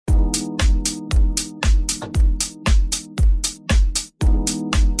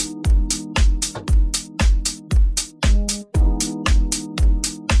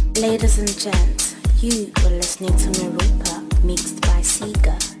Ladies and gents, you were listening to Meropa, mixed by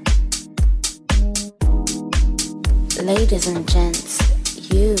Ceega. Ladies and gents,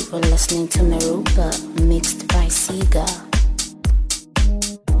 you were listening to Meropa, mixed by Ceega.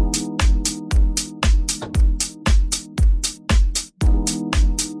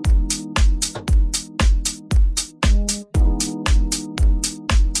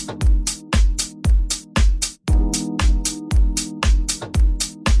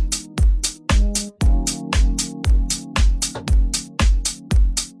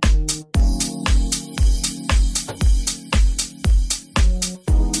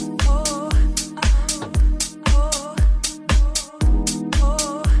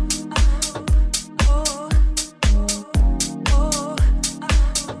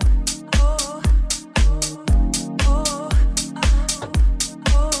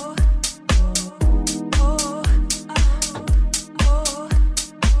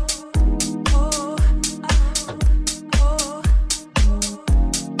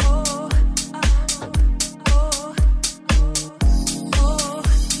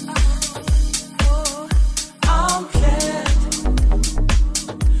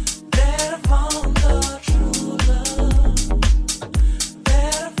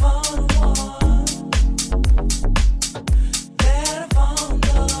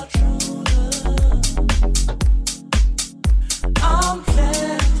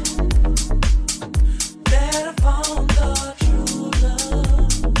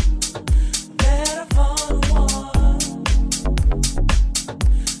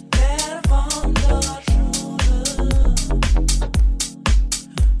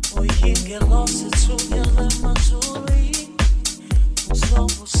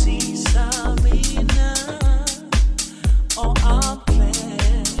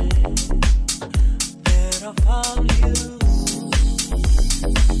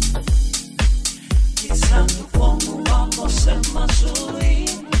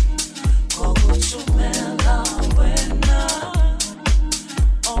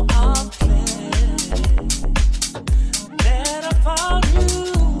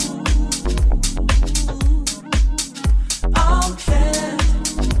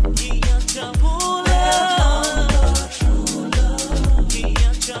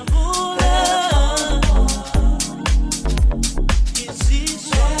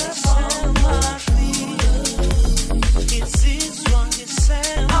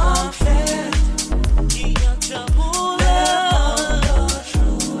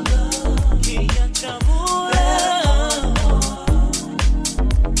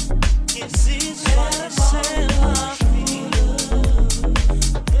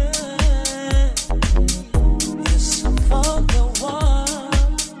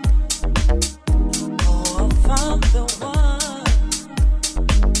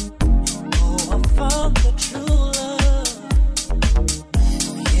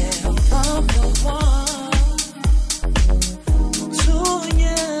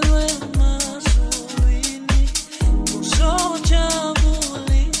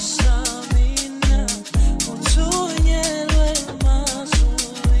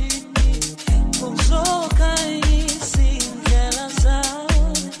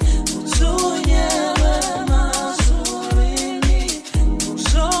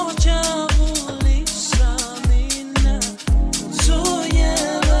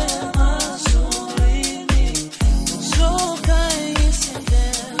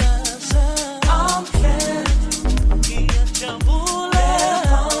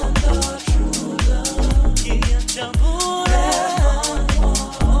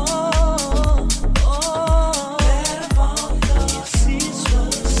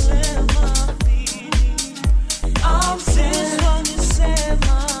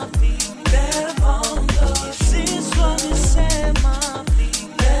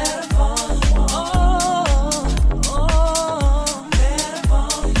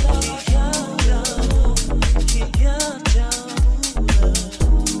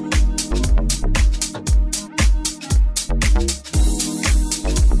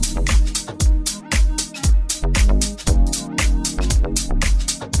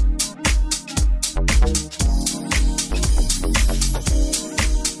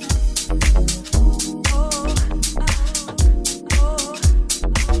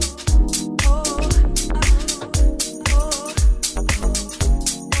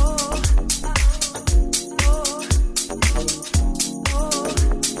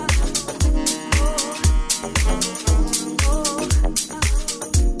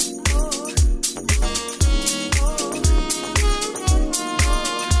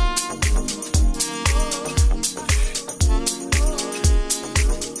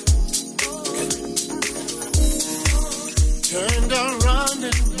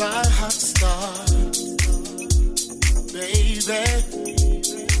 hot star, baby.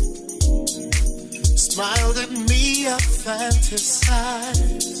 Smiled at me, I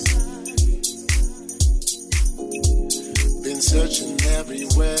fantasized. Been searching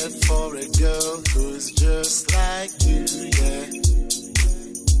everywhere for a girl who's just like you, yeah.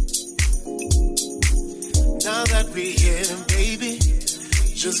 Now that we're here, baby,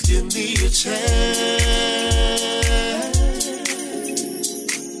 just give me a chance.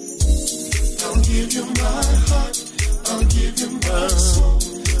 I'll give you my heart, I'll give you my soul.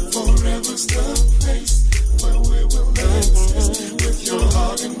 Forever's the place where we will exist. With your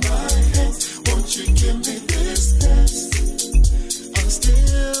heart in my hands, won't you give me this test? I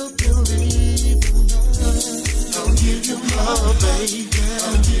still believe in love. I'll give you my baby,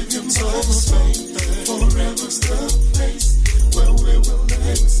 I'll give you my soul. Forever's the place where we will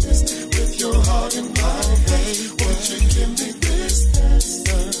exist. With your heart in my hands, won't you give me this test?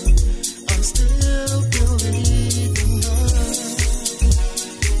 I still believe in love.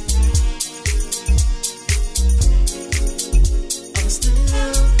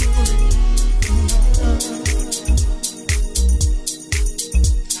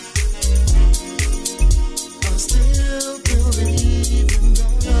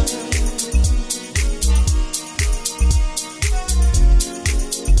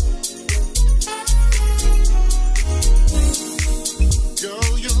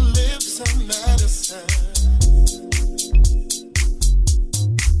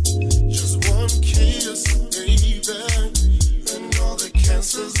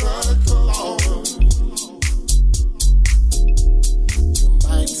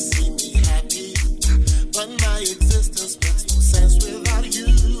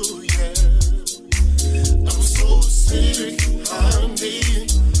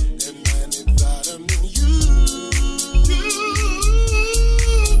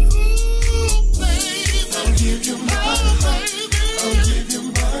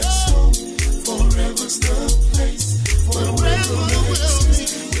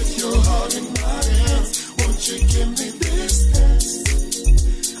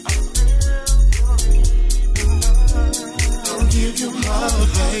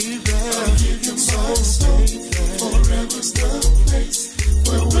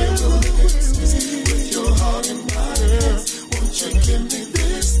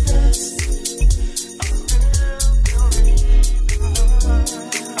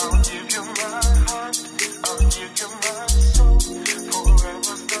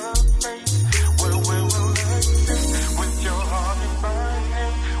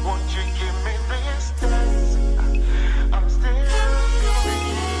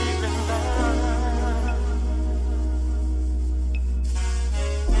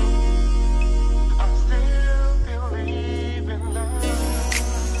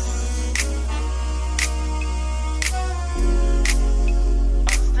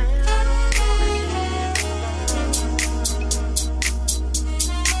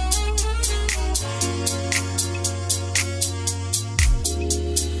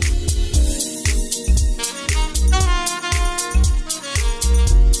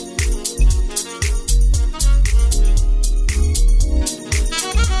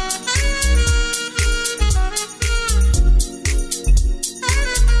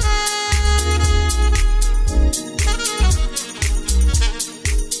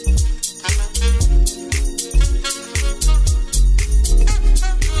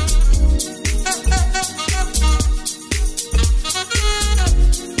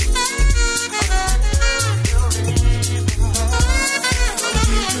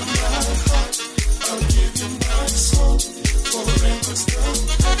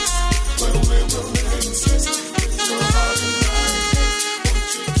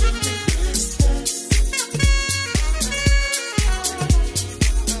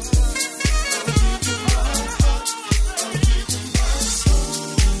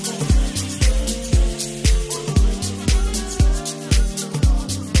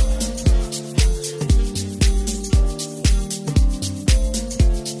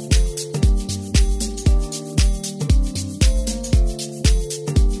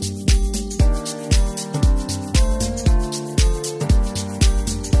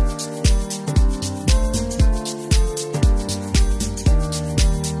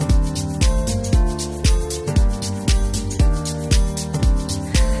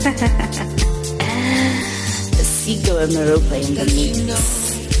 Ceega and Meropa in the mix.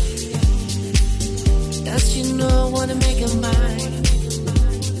 Does she know wanna make her mind?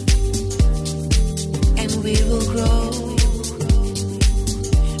 And we will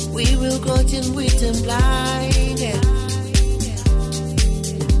grow till we turn blind.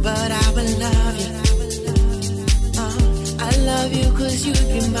 But will love you. I love you 'cause you'd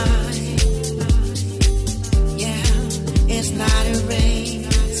be mine. Yeah, it's not a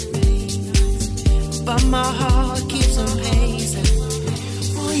race, but my heart keeps on pacing.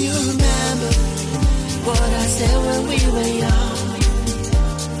 Will you remember what I said when we were young?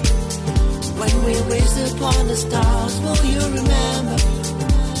 When we wished upon the stars, will you remember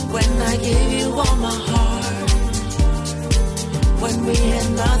when I gave you all my heart? When we had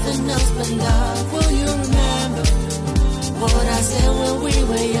nothing else but love, will you remember what I said when we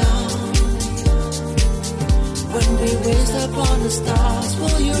were young? When we wished upon the stars,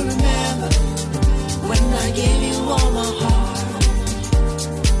 will you remember when I gave you all my heart?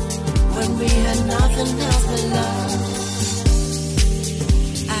 When we had nothing else but love.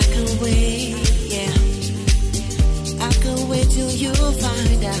 I can wait, yeah. I can wait till you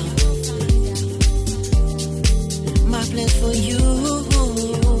find out my plans for you,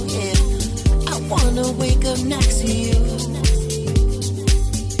 yeah. I wanna wake up next to you.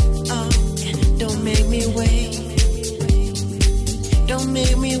 Oh, don't make me wait. Don't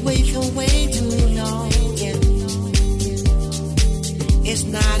make me wait for way too long, yeah. It's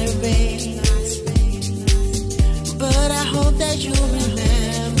not a race, but I hope that you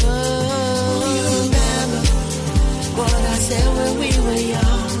remember. You remember what I said when we were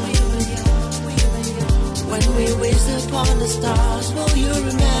young? When we wished upon the stars, will you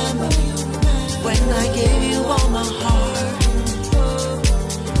remember when I gave you all my heart?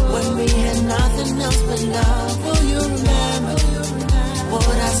 When we had nothing else but love, will you remember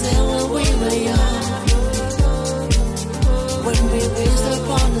what I said when we were young? When we wished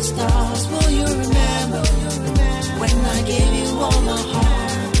upon the stars, will you remember when I gave you all my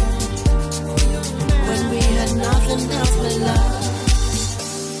heart? When we had nothing else but love.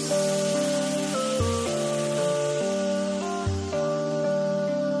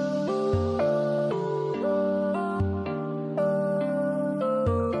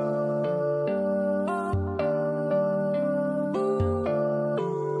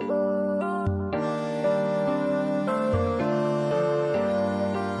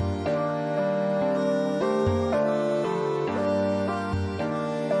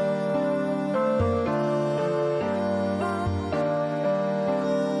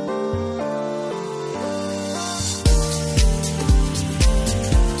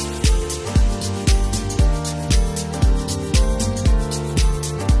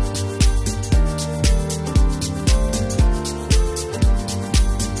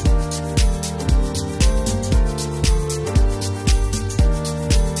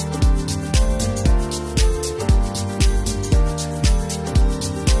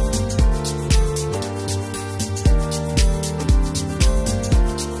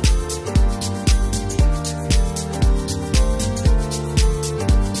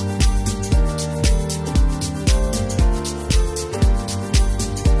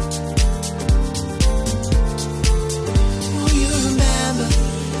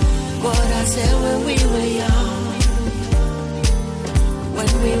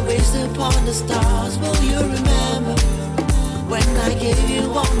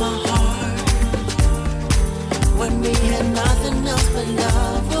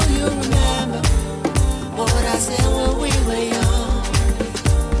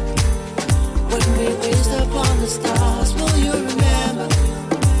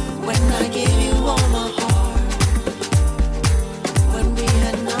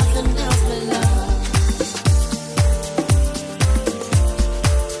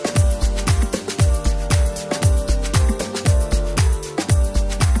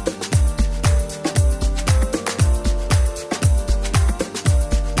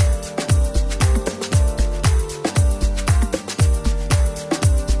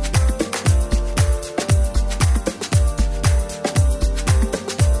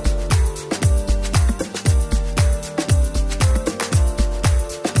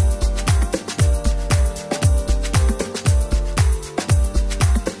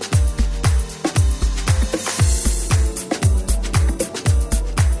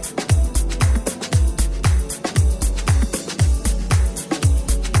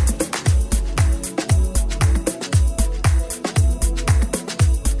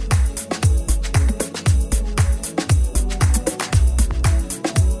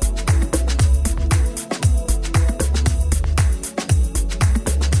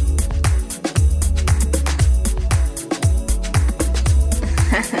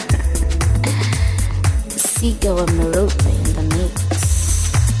 Ceega and Meropa in the mix.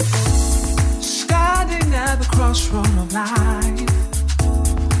 Standing at the crossroad of life,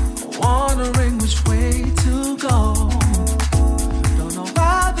 wondering which way to go. Don't know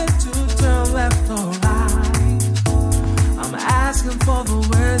whether to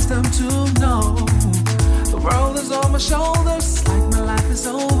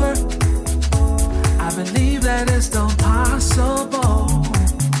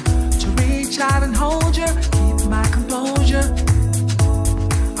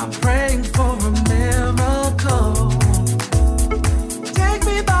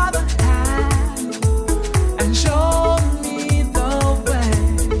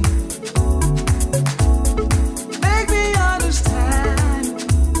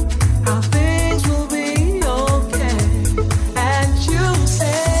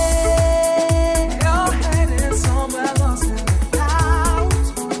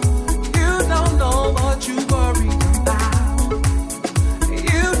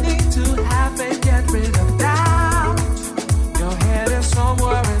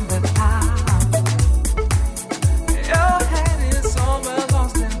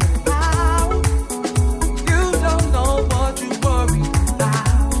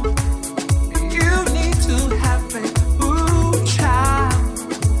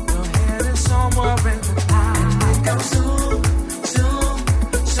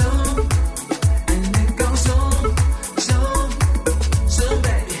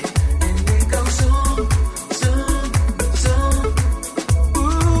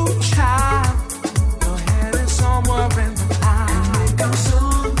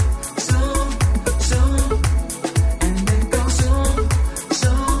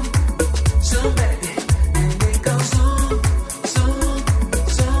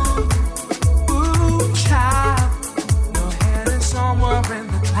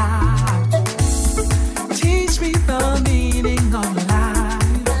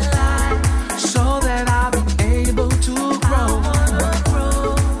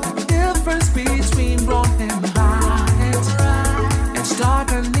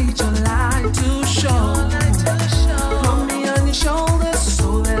like I need your light to show. Put me on your shoulders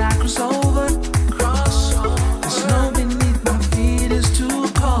so that I cross over. The snow beneath my feet is too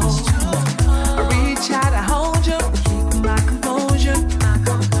cold. I reach out, I hold you, keep my composure.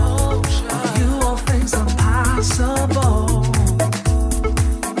 For you all things are possible.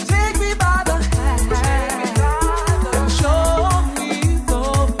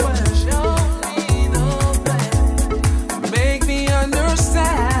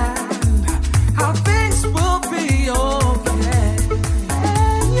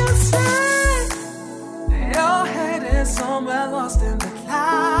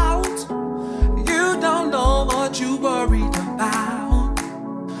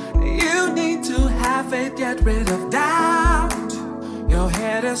 Get rid of doubt. Your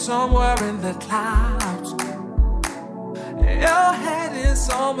head is somewhere in the clouds. Your head is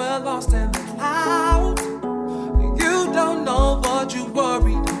somewhere lost in the clouds. You don't know what you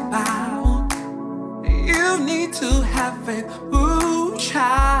worried about. You need to have faith. Ooh,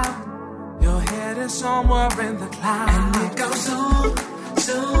 child. Your head is somewhere in the clouds. And it goes on,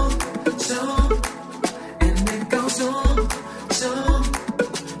 zoom, zoom. And it goes on, zoom,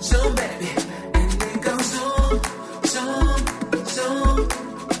 zoom, baby.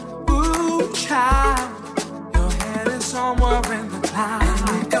 Ooh, child, your head is somewhere in the clouds.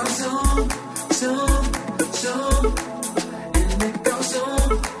 And it goes zoom, zoom, zoom. And it goes zoom,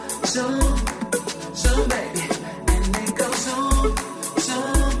 zoom, zoom, baby. And it goes zoom,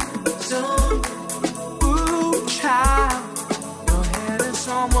 zoom, zoom. Ooh, child, your head is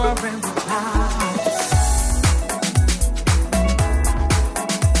somewhere in the clouds.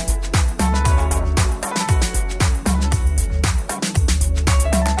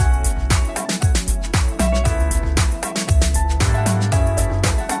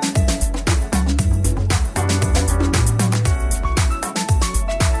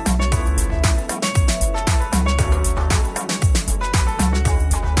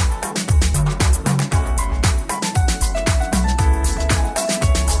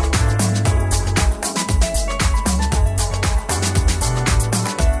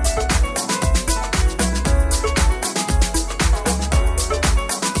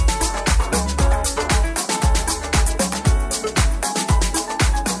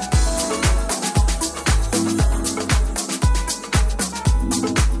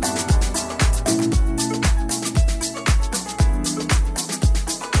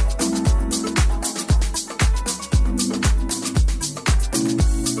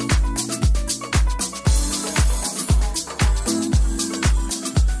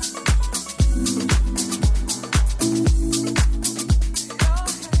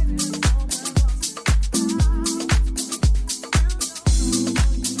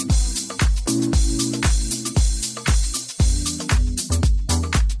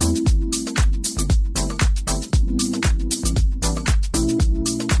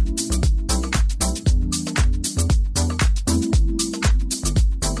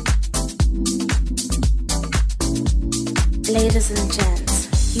 Ladies and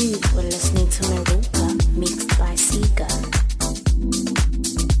gents, you were listening to Meropa, mixed by Ceega.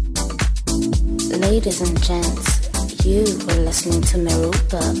 Ladies and gents, you were listening to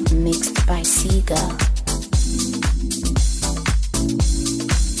Meropa, mixed by Ceega.